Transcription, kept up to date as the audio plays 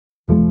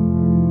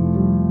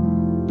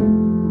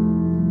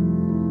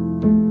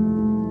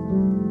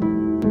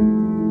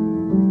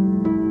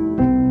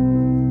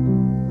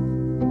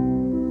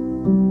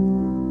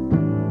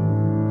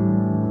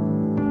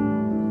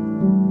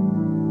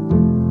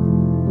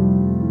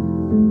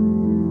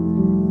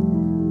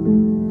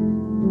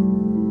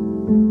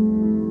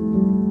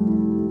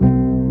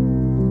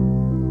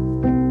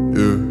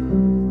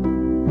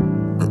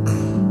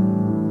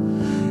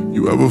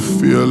ever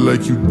feel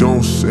like you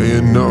don't say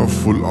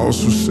enough while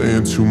also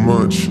saying too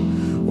much?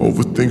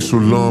 Overthink so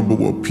long, but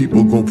what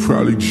people gon'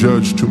 probably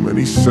judge. Too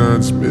many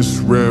signs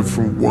misread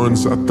from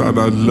ones I thought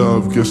I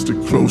loved. Guess the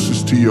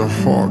closest to your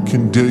heart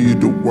can deal you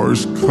the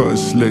worst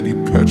cuts. Lady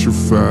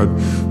petrified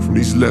from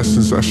these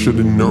lessons I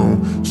should've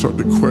known. Start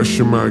to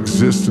question my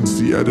existence,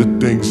 the other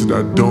things that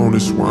I don't.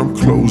 It's why I'm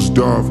closed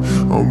off.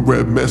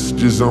 Unread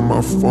messages on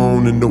my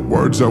phone, and the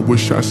words I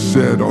wish I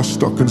said all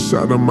stuck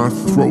inside of my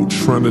throat,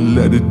 trying to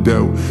let it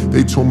out.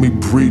 They told me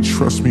breathe,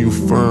 trust me, you'll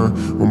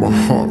find. When my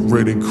heart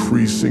rate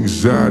increased,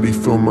 anxiety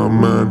filled my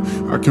mind.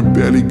 I can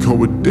barely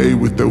go a day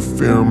without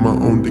fearing my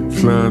own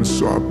decline.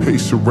 So I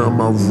pace around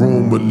my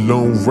room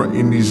alone,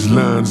 writing these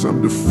lines.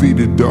 I'm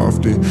defeated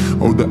often.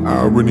 Oh, the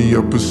irony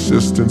of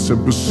persistence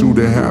and pursuit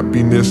of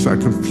happiness. I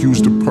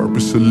confuse the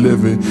purpose of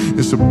living.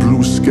 It's a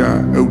blue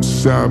sky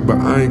outside, but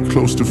I ain't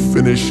close to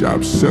finish. I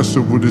obsess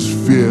over this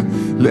fear,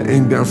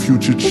 letting down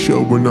future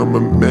children. I'm a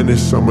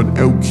menace, I'm an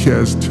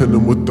outcast,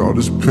 dealing with all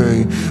this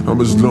pain. I'm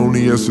as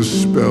lonely as a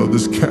spell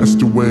that's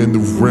cast away in the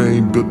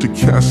rain. Built a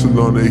castle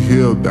on a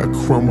hill that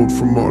crumbled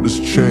from all this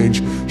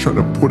change. Trying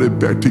to put it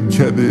back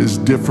together is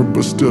different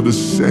but still the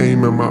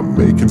same. Am I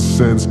making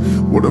sense?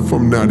 What if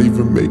I'm not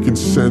even making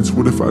sense?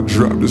 What if I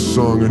drop this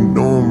song and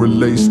no one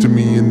relates to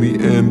me in the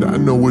end? I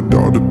know it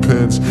all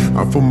depends.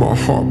 I feel my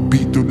heart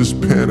beat through this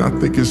pen. I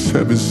think it's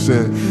heaven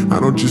sent. I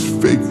don't just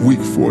fake weak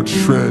for a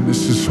trend.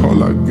 This is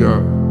all I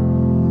got.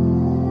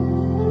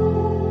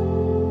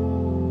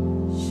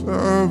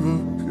 So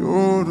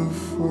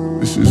beautiful.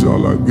 This is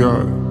all I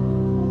got.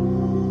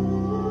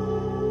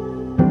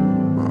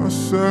 My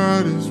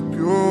side is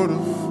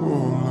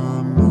beautiful,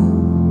 I know.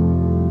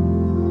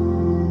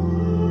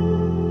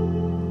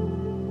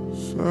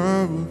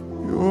 So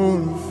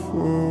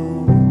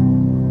beautiful.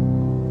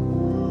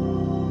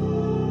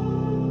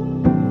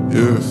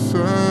 Yeah. My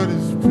side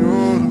is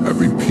beautiful.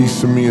 Every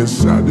piece of me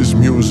inside this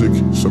music.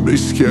 Someday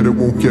scared I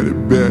won't get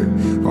it back.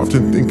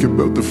 Often think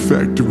about the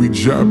factory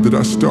job that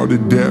I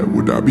started at.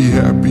 Would I be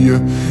happier?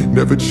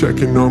 Never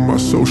checking on my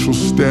social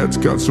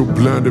stats. Got so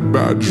blinded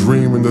by a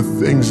dream and the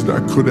things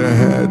that I could have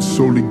had.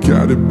 Solely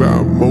guided by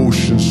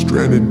emotion,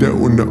 stranded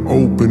out in the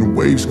open.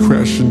 Waves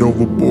crashing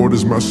overboard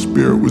as my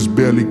spirit was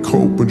barely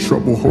coping.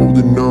 Trouble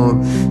holding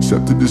on,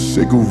 accepted this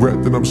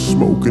cigarette that I'm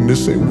smoking.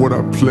 This ain't what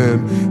I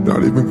planned,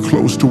 not even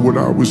close to what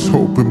I was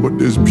hoping. But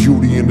there's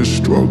beauty in the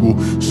struggle,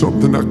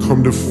 something I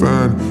come to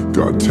find.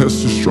 God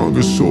tests the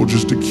strongest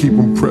soldiers to keep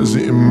them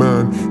present in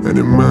mind. And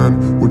in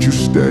mind, would you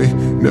stay?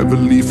 Never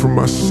leave from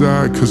my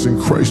side. Cause in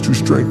Christ who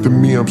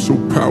strengthened me, I'm so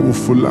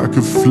powerful I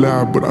could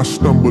fly. But I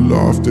stumble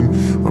often,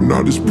 I'm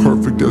not as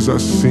perfect as I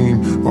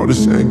seem. All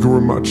this anger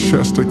in my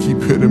chest I keep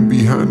hidden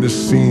behind the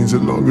scenes. A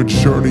longer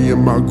journey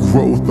in my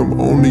growth, I'm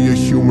only a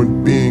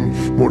human being.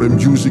 More than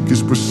music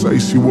is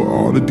precisely what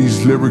all of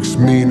these lyrics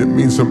mean. It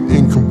means I'm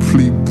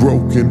incomplete,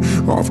 broken,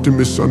 often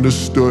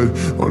misunderstood.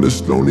 On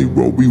this lonely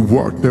road we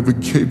walk, never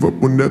gave up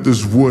when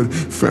others would.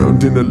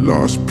 Found in a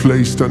lost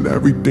place, done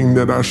everything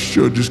that I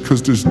should. Just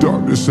cause there's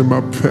darkness in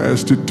my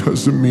past, it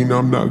doesn't mean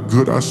I'm not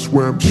good. I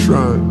swear I'm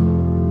trying.